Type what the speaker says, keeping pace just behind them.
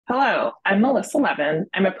Hello, I'm Melissa Levin.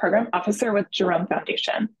 I'm a program officer with Jerome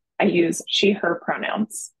Foundation. I use she, her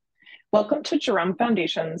pronouns. Welcome to Jerome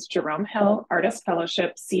Foundation's Jerome Hill Artist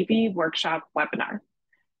Fellowship CV Workshop webinar.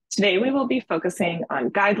 Today, we will be focusing on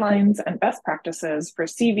guidelines and best practices for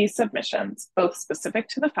CV submissions, both specific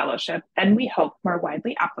to the fellowship and we hope more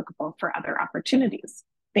widely applicable for other opportunities.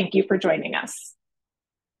 Thank you for joining us.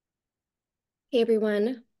 Hey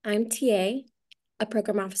everyone, I'm TA, a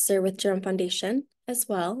program officer with Jerome Foundation as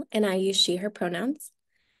well, and I use she, her pronouns.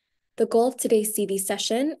 The goal of today's CV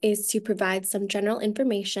session is to provide some general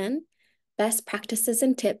information, best practices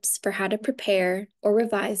and tips for how to prepare or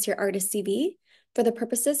revise your artist CV for the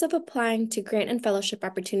purposes of applying to grant and fellowship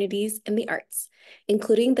opportunities in the arts,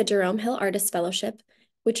 including the Jerome Hill Artist Fellowship,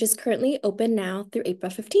 which is currently open now through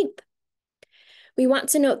April 15th. We want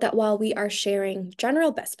to note that while we are sharing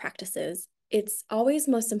general best practices, it's always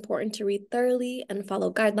most important to read thoroughly and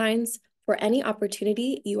follow guidelines for any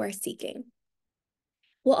opportunity you are seeking.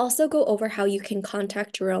 We'll also go over how you can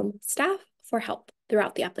contact Jerome staff for help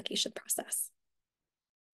throughout the application process.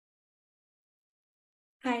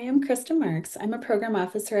 Hi, I'm Krista Marks. I'm a program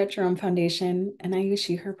officer at Jerome Foundation, and I use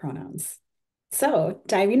she, her pronouns. So,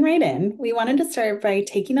 diving right in, we wanted to start by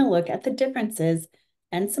taking a look at the differences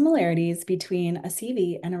and similarities between a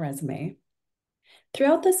CV and a resume.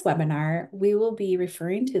 Throughout this webinar, we will be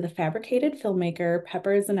referring to the fabricated filmmaker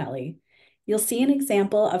Pepper Zanelli. You'll see an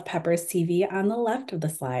example of Pepper's CV on the left of the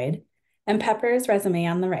slide and Pepper's resume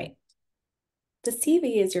on the right. The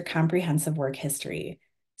CV is your comprehensive work history.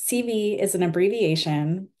 CV is an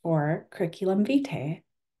abbreviation for curriculum vitae,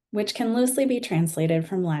 which can loosely be translated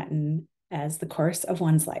from Latin as the course of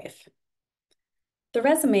one's life. The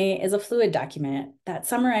resume is a fluid document that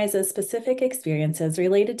summarizes specific experiences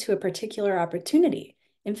related to a particular opportunity.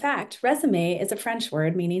 In fact, resume is a French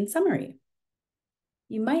word meaning summary.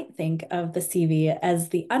 You might think of the CV as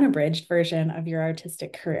the unabridged version of your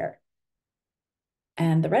artistic career,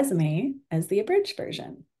 and the resume as the abridged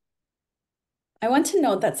version. I want to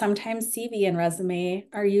note that sometimes CV and resume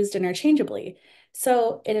are used interchangeably,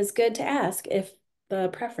 so it is good to ask if the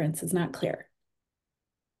preference is not clear.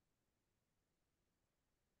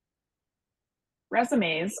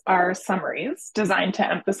 Resumes are summaries designed to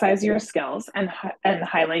emphasize your skills and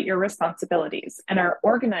highlight your responsibilities and are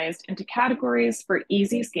organized into categories for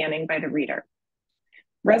easy scanning by the reader.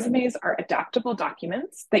 Resumes are adaptable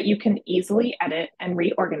documents that you can easily edit and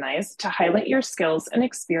reorganize to highlight your skills and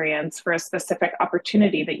experience for a specific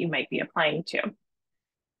opportunity that you might be applying to.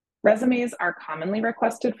 Resumes are commonly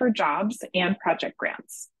requested for jobs and project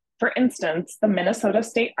grants. For instance, the Minnesota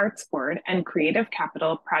State Arts Board and Creative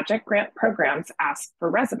Capital project grant programs ask for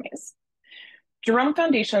resumes. Jerome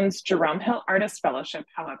Foundation's Jerome Hill Artist Fellowship,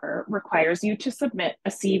 however, requires you to submit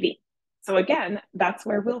a CV. So again, that's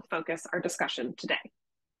where we'll focus our discussion today.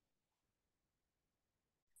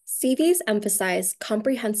 CVs emphasize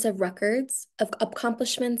comprehensive records of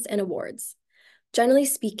accomplishments and awards. Generally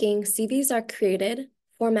speaking, CVs are created,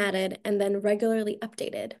 formatted, and then regularly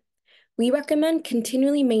updated. We recommend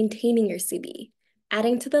continually maintaining your CV,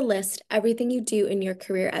 adding to the list everything you do in your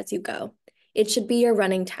career as you go. It should be your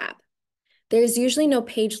running tab. There's usually no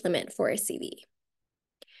page limit for a CV.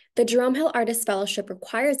 The Jerome Hill Artist Fellowship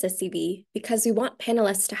requires a CV because we want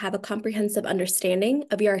panelists to have a comprehensive understanding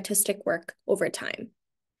of your artistic work over time.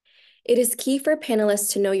 It is key for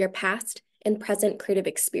panelists to know your past and present creative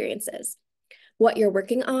experiences, what you're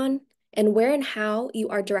working on, and where and how you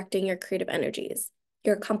are directing your creative energies,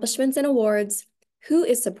 your accomplishments and awards, who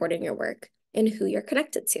is supporting your work, and who you're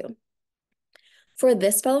connected to. For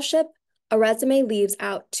this fellowship, a resume leaves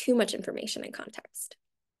out too much information and context.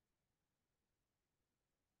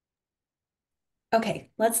 Okay,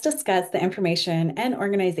 let's discuss the information and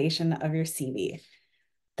organization of your CV.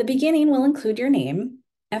 The beginning will include your name.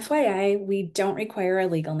 FYI, we don't require a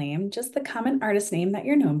legal name, just the common artist name that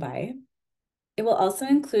you're known by. It will also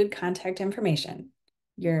include contact information,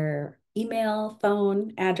 your email,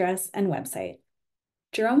 phone, address, and website.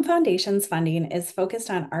 Jerome Foundation's funding is focused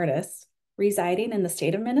on artists residing in the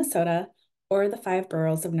state of Minnesota or the 5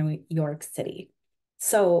 boroughs of New York City.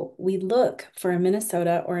 So we look for a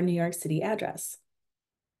Minnesota or a New York City address.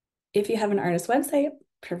 If you have an artist website,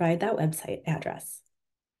 provide that website address.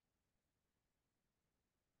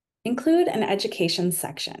 Include an education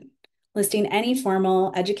section, listing any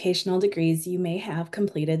formal educational degrees you may have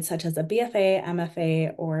completed, such as a BFA,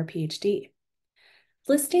 MFA, or PhD.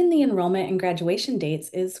 Listing the enrollment and graduation dates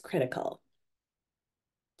is critical.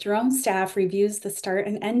 Jerome staff reviews the start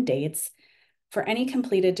and end dates for any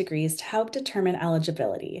completed degrees to help determine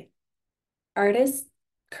eligibility. Artists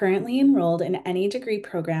currently enrolled in any degree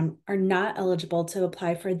program are not eligible to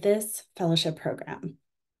apply for this fellowship program.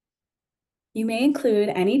 You may include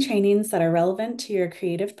any trainings that are relevant to your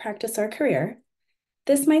creative practice or career.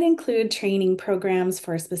 This might include training programs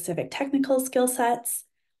for specific technical skill sets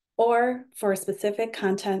or for specific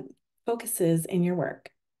content focuses in your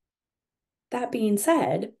work. That being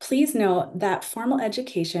said, please note that formal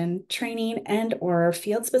education, training, and/or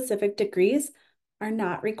field-specific degrees are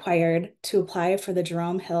not required to apply for the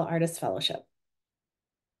Jerome Hill Artist Fellowship.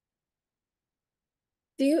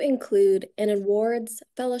 Do you include an awards,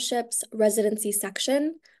 fellowships, residency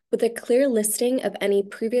section with a clear listing of any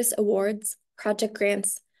previous awards, project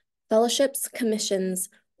grants, fellowships, commissions,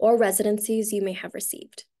 or residencies you may have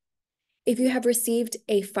received? If you have received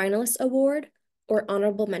a finalist award or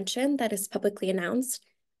honorable mention that is publicly announced,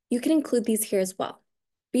 you can include these here as well.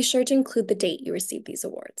 Be sure to include the date you received these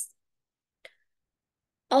awards.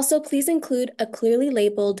 Also, please include a clearly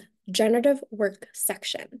labeled generative work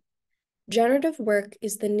section. Generative work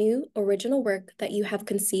is the new original work that you have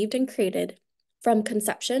conceived and created from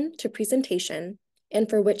conception to presentation and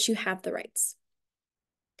for which you have the rights.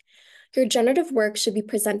 Your generative work should be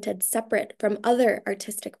presented separate from other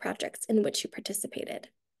artistic projects in which you participated.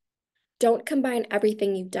 Don't combine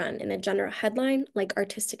everything you've done in a general headline like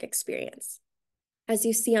artistic experience. As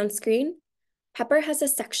you see on screen, Pepper has a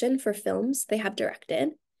section for films they have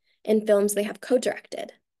directed and films they have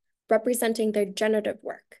co-directed, representing their generative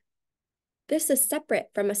work. This is separate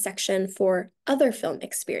from a section for other film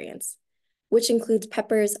experience, which includes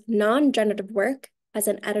Pepper's non-generative work as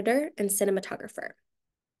an editor and cinematographer.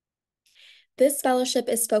 This fellowship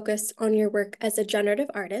is focused on your work as a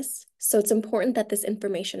generative artist, so it's important that this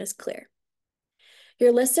information is clear.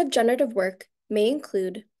 Your list of generative work may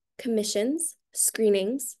include commissions,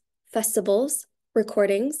 screenings, festivals,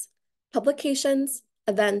 recordings, publications,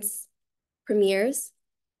 events, premieres,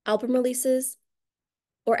 album releases,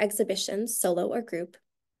 or exhibitions, solo or group.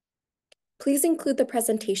 Please include the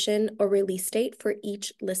presentation or release date for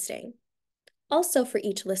each listing. Also for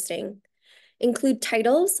each listing, include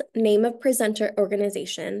titles, name of presenter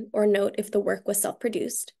organization, or note if the work was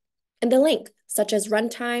self-produced, and the length, such as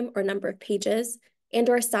runtime or number of pages,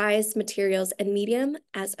 and/or size, materials, and medium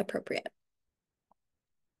as appropriate.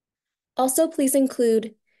 Also, please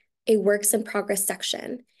include a works in progress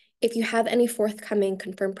section if you have any forthcoming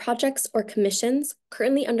confirmed projects or commissions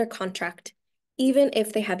currently under contract, even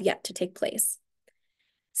if they have yet to take place.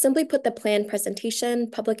 Simply put the planned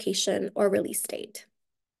presentation, publication, or release date.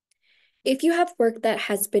 If you have work that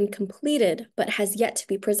has been completed but has yet to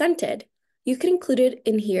be presented, you can include it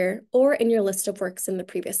in here or in your list of works in the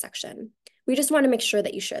previous section. We just want to make sure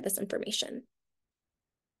that you share this information.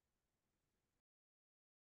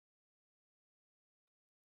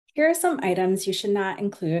 Here are some items you should not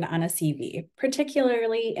include on a CV,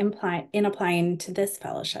 particularly in applying to this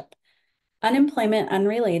fellowship. Unemployment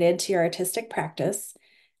unrelated to your artistic practice.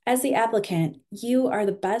 As the applicant, you are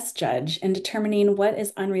the best judge in determining what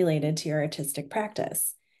is unrelated to your artistic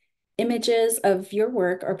practice. Images of your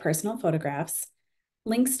work or personal photographs,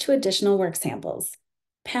 links to additional work samples.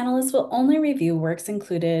 Panelists will only review works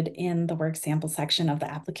included in the work sample section of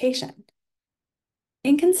the application.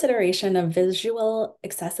 In consideration of visual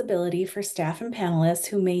accessibility for staff and panelists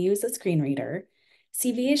who may use a screen reader,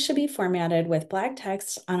 CVs should be formatted with black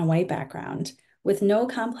text on a white background, with no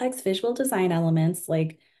complex visual design elements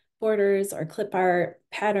like borders or clip art,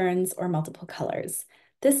 patterns, or multiple colors.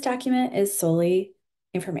 This document is solely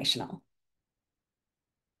informational.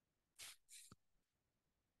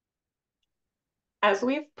 As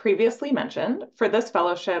we've previously mentioned, for this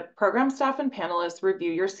fellowship, program staff and panelists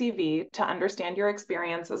review your CV to understand your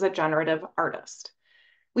experience as a generative artist.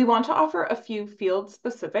 We want to offer a few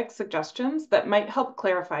field-specific suggestions that might help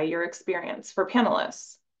clarify your experience for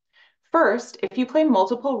panelists. First, if you play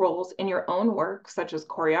multiple roles in your own work, such as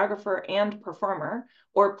choreographer and performer,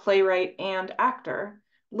 or playwright and actor,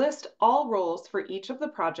 list all roles for each of the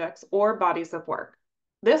projects or bodies of work.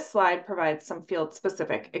 This slide provides some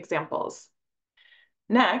field-specific examples.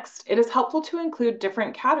 Next, it is helpful to include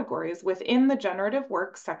different categories within the generative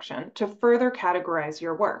work section to further categorize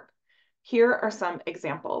your work. Here are some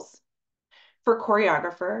examples. For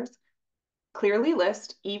choreographers, clearly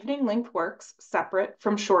list evening-length works separate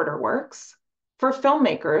from shorter works. For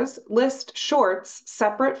filmmakers, list shorts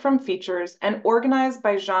separate from features and organize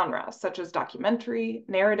by genre, such as documentary,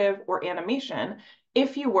 narrative, or animation,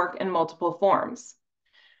 if you work in multiple forms.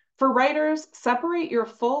 For writers, separate your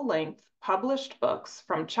full-length published books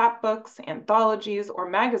from chapbooks, anthologies, or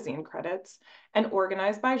magazine credits, and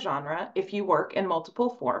organize by genre if you work in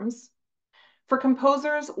multiple forms. For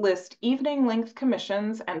composers, list evening-length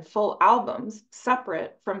commissions and full albums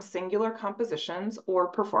separate from singular compositions or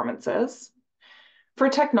performances. For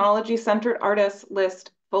technology-centered artists,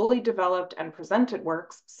 list fully developed and presented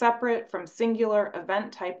works separate from singular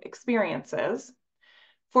event-type experiences.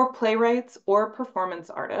 For playwrights or performance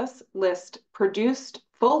artists, list produced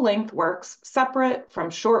full-length works separate from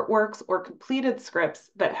short works or completed scripts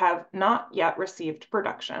that have not yet received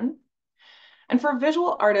production. And for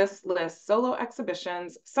visual artists, list solo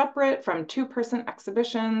exhibitions separate from two-person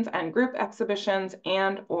exhibitions and group exhibitions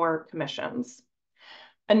and/or commissions.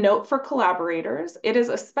 A note for collaborators, it is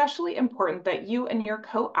especially important that you and your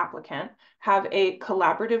co-applicant have a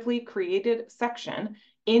collaboratively created section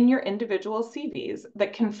in your individual CVs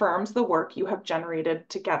that confirms the work you have generated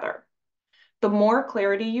together. The more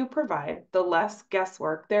clarity you provide, the less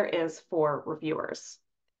guesswork there is for reviewers.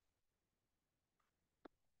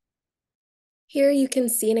 Here you can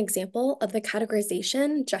see an example of the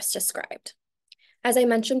categorization just described. As I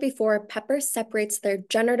mentioned before, Pepper separates their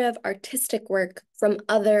generative artistic work from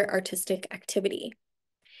other artistic activity.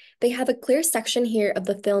 They have a clear section here of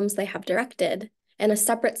the films they have directed and a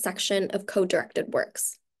separate section of co-directed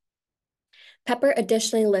works. Pepper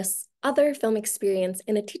additionally lists other film experience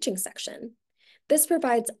in a teaching section. This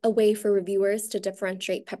provides a way for reviewers to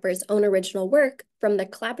differentiate Pepper's own original work from the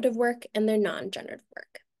collaborative work and their non-generative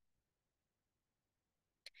work.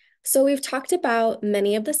 So we've talked about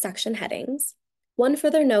many of the section headings. One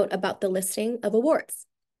further note about the listing of awards.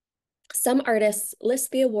 Some artists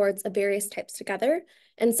list the awards of various types together,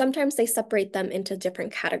 and sometimes they separate them into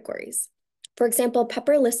different categories. For example,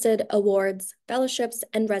 Pepper listed awards, fellowships,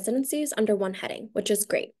 and residencies under one heading, which is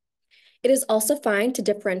great. It is also fine to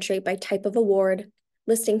differentiate by type of award,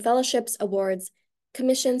 listing fellowships, awards,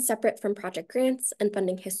 commissions separate from project grants and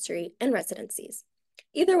funding history, and residencies.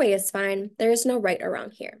 Either way is fine. There is no right or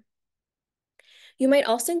wrong here. You might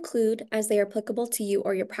also include, as they are applicable to you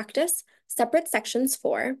or your practice, separate sections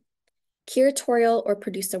for curatorial or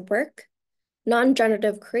producer work,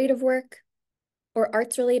 non-generative creative work, or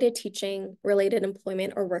arts-related teaching, related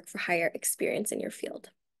employment, or work for hire experience in your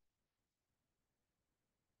field.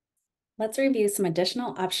 Let's review some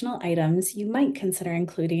additional optional items you might consider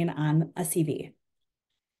including on a CV.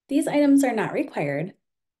 These items are not required,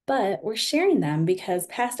 but we're sharing them because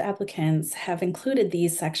past applicants have included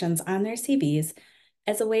these sections on their CVs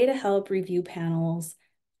as a way to help review panels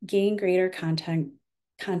gain greater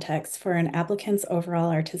context for an applicant's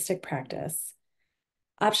overall artistic practice.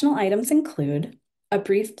 Optional items include a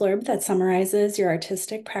brief blurb that summarizes your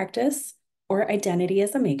artistic practice or identity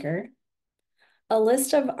as a maker, a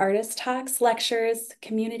list of artist talks, lectures,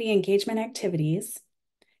 community engagement activities,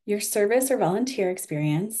 your service or volunteer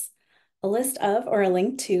experience, a list of or a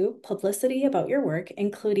link to publicity about your work,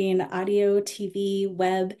 including audio, TV,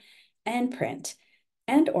 web, and print,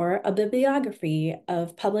 and/or a bibliography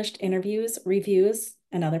of published interviews, reviews,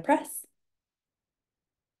 and other press.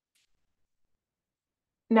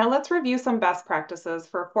 Now let's review some best practices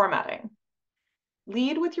for formatting.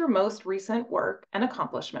 Lead with your most recent work and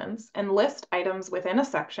accomplishments and list items within a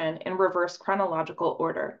section in reverse chronological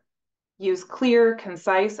order. Use clear,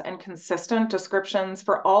 concise, and consistent descriptions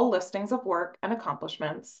for all listings of work and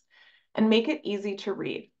accomplishments, and make it easy to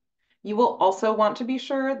read. You will also want to be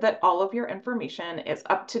sure that all of your information is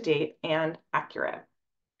up to date and accurate.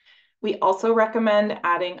 We also recommend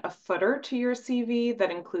adding a footer to your CV that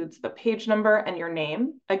includes the page number and your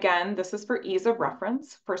name. Again, this is for ease of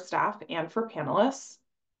reference for staff and for panelists.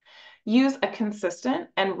 Use a consistent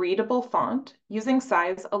and readable font using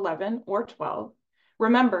size 11 or 12.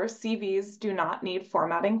 Remember, CVs do not need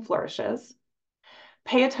formatting flourishes.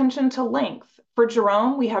 Pay attention to length. For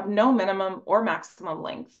Jerome, we have no minimum or maximum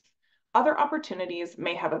length. Other opportunities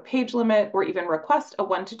may have a page limit or even request a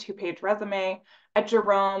 1 to 2 page resume. At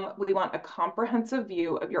Jerome, we want a comprehensive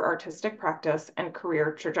view of your artistic practice and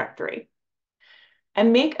career trajectory.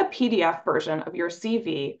 And make a PDF version of your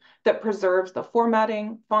CV that preserves the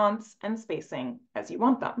formatting, fonts, and spacing as you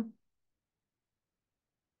want them.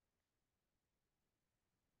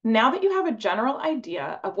 Now that you have a general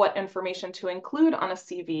idea of what information to include on a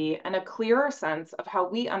CV and a clearer sense of how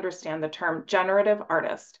we understand the term generative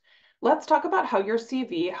artist, let's talk about how your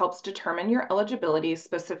CV helps determine your eligibility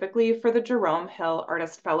specifically for the Jerome Hill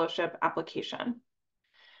Artist Fellowship application.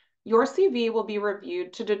 Your CV will be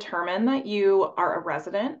reviewed to determine that you are a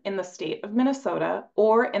resident in the state of Minnesota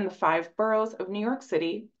or in the 5 boroughs of New York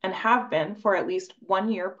City and have been for at least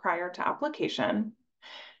 1 year prior to application,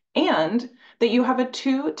 and that you have a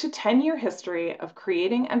 2 to 10 year history of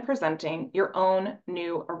creating and presenting your own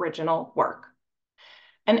new original work.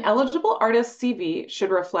 An eligible artist's CV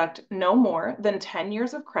should reflect no more than 10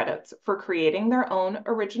 years of credits for creating their own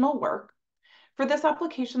original work. For this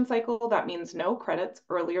application cycle, that means no credits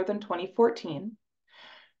earlier than 2014,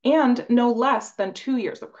 and no less than 2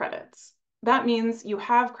 years of credits. That means you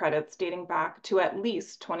have credits dating back to at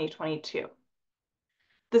least 2022.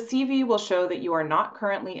 The CV will show that you are not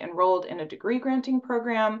currently enrolled in a degree granting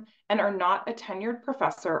program and are not a tenured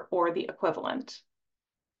professor or the equivalent.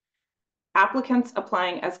 Applicants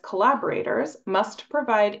applying as collaborators must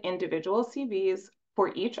provide individual CVs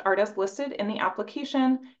for each artist listed in the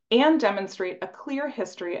application and demonstrate a clear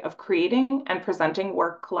history of creating and presenting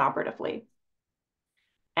work collaboratively.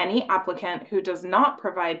 Any applicant who does not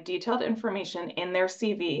provide detailed information in their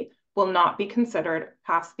CV will not be considered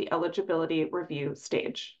past the eligibility review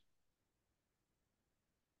stage.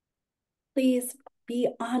 Please be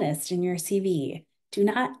honest in your CV. Do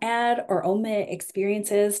not add or omit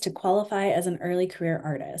experiences to qualify as an early career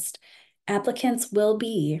artist. Applicants will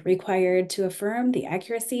be required to affirm the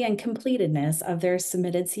accuracy and completedness of their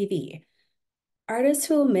submitted CV. Artists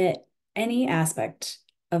who omit any aspect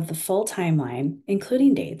of the full timeline,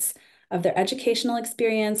 including dates, of their educational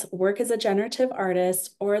experience, work as a generative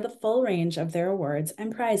artist, or the full range of their awards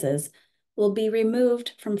and prizes will be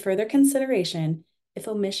removed from further consideration if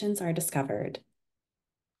omissions are discovered.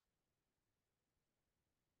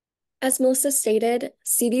 As Melissa stated,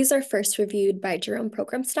 CVs are first reviewed by Jerome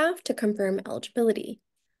program staff to confirm eligibility.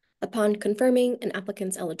 Upon confirming an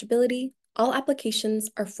applicant's eligibility, all applications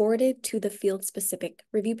are forwarded to the field-specific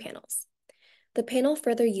review panels. The panel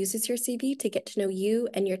further uses your CV to get to know you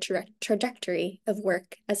and your trajectory of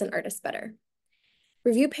work as an artist better.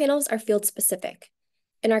 Review panels are field-specific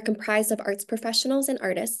and are comprised of arts professionals and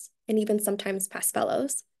artists, and even sometimes past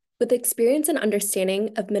fellows, with experience and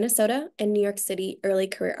understanding of Minnesota and New York City early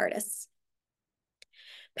career artists.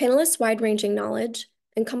 Panelists' wide-ranging knowledge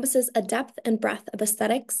encompasses a depth and breadth of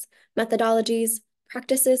aesthetics, methodologies,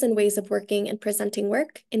 practices, and ways of working and presenting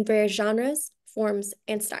work in various genres, forms,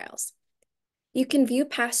 and styles. You can view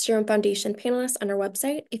past Jerome Foundation panelists on our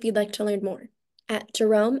website if you'd like to learn more at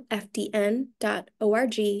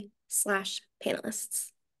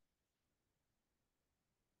jeromefdn.org/panelists.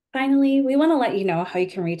 Finally, we want to let you know how you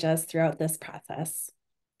can reach us throughout this process.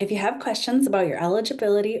 If you have questions about your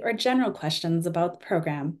eligibility or general questions about the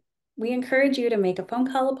program, we encourage you to make a phone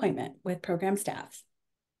call appointment with program staff.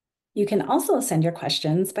 You can also send your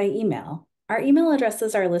questions by email. Our email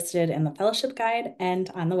addresses are listed in the fellowship guide and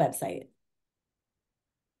on the website.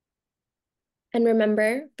 And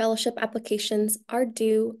remember, fellowship applications are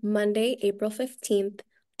due Monday, April 15th,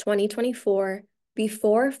 2024,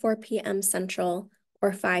 before 4 p.m. Central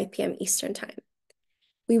or 5 p.m. Eastern Time.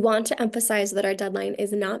 We want to emphasize that our deadline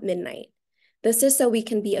is not midnight. This is so we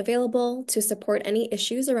can be available to support any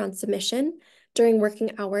issues around submission during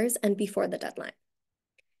working hours and before the deadline.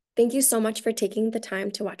 Thank you so much for taking the time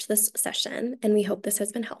to watch this session, and we hope this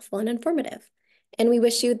has been helpful and informative. And we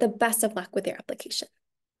wish you the best of luck with your application.